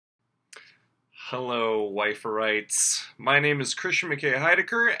Hello, WIFYRites. My name is Christian McKay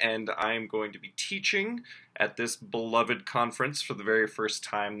Heidicker, and I'm going to be teaching at this beloved conference for the very first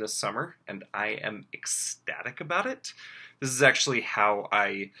time this summer, and I am ecstatic about it. This is actually how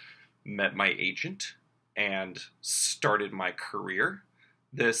I met my agent and started my career.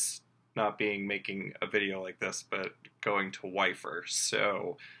 This not being making a video like this, but going to WIFYR.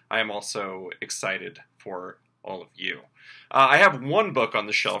 So I am also excited for all of you. I have one book on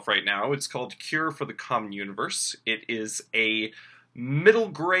the shelf right now. It's called Cure for the Common Universe. It is a middle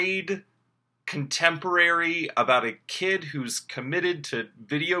grade contemporary about a kid who's committed to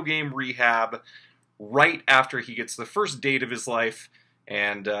video game rehab right after he gets the first date of his life,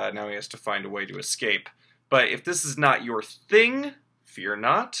 and now he has to find a way to escape. But if this is not your thing, fear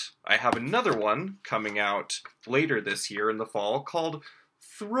not. I have another one coming out later this year in the fall called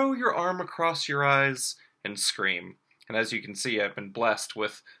Throw Your Arm Across Your Eyes and Scream. And as you can see, I've been blessed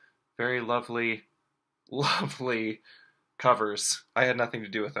with very lovely, lovely covers. I had nothing to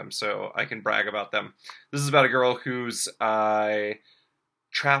do with them, so I can brag about them. This is about a girl who's trapped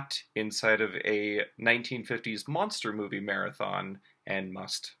inside of a 1950s monster movie marathon and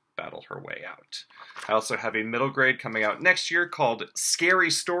must battle her way out. I also have a middle grade coming out next year called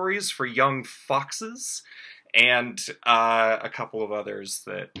Scary Stories for Young Foxes, and a couple of others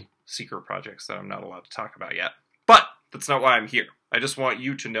that secret projects that I'm not allowed to talk about yet. But that's not why I'm here. I just want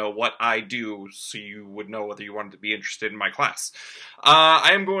you to know what I do so you would know whether you wanted to be interested in my class.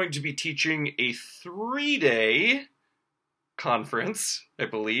 I am going to be teaching a 3-day conference, I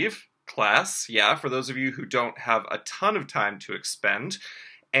believe, class, yeah, for those of you who don't have a ton of time to expend.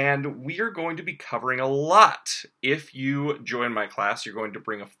 And we are going to be covering a lot. If you join my class, you're going to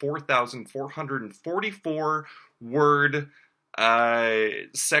bring a 4,444 word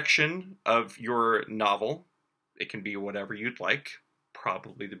section of your novel. It can be whatever you'd like.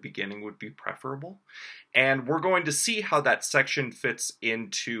 Probably the beginning would be preferable. And we're going to see how that section fits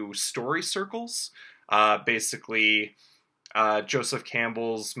into story circles. Basically, Joseph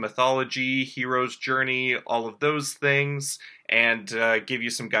Campbell's mythology, hero's journey, all of those things, and give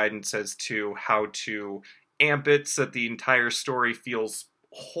you some guidance as to how to amp it so that the entire story feels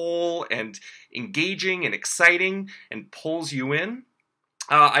whole and engaging and exciting and pulls you in.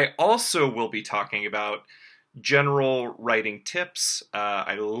 I also will be talking about general writing tips.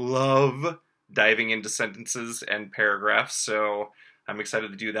 I love diving into sentences and paragraphs, so I'm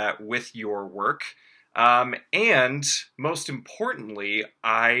excited to do that with your work. And most importantly,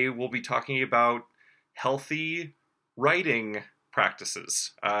 I will be talking about healthy writing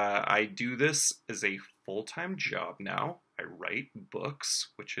practices. I do this as a full-time job now. I write books,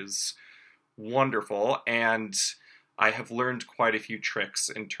 which is wonderful, and I have learned quite a few tricks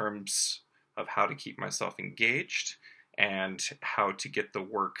in terms of how to keep myself engaged and how to get the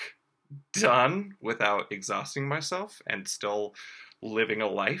work done without exhausting myself and still living a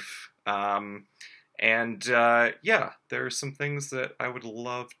life. Yeah, there are some things that I would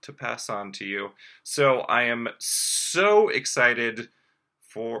love to pass on to you. So I am so excited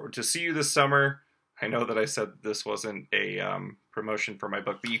to see you this summer. I know that I said this wasn't a promotion for my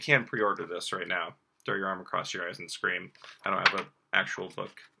book, but you can pre-order this right now. Throw Your Arm Across Your Eyes and Scream. I don't have an actual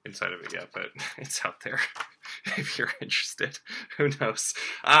book inside of it yet, but it's out there if you're interested. Who knows?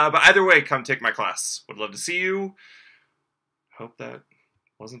 But either way, come take my class. Would love to see you. Hope that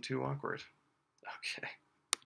wasn't too awkward. Okay.